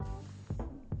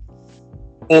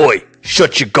Oi,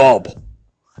 shut your gobble.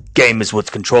 Gamers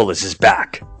with Controllers is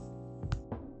back.